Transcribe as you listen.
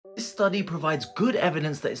This study provides good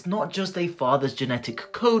evidence that it's not just a father's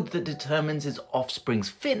genetic code that determines his offspring's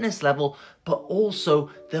fitness level, but also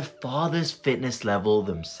the father's fitness level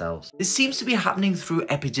themselves. This seems to be happening through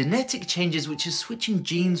epigenetic changes, which is switching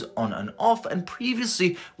genes on and off, and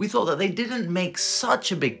previously we thought that they didn't make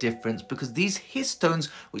such a big difference because these histones,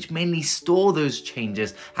 which mainly store those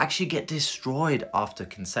changes, actually get destroyed after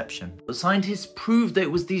conception. But scientists proved that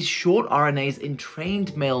it was these short RNAs in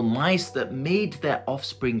trained male mice that made their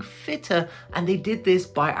offspring fitter, and they did this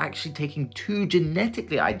by actually taking two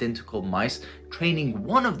genetically identical mice, training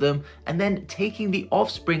one of them, and then taking the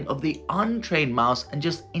offspring of the untrained mouse and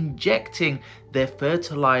just injecting their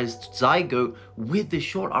fertilized zygote with the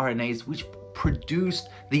short RNAs, which produced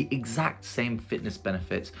the exact same fitness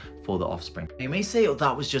benefits for the offspring. You may say, oh,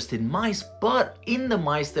 that was just in mice, but in the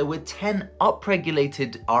mice there were 10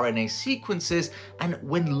 upregulated RNA sequences, and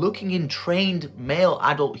when looking in trained male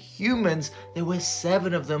adult humans, there were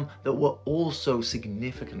 7 of them that were also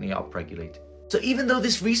significantly upregulated. So even though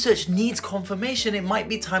this research needs confirmation, it might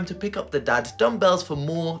be time to pick up the dad dumbbells for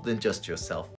more than just yourself.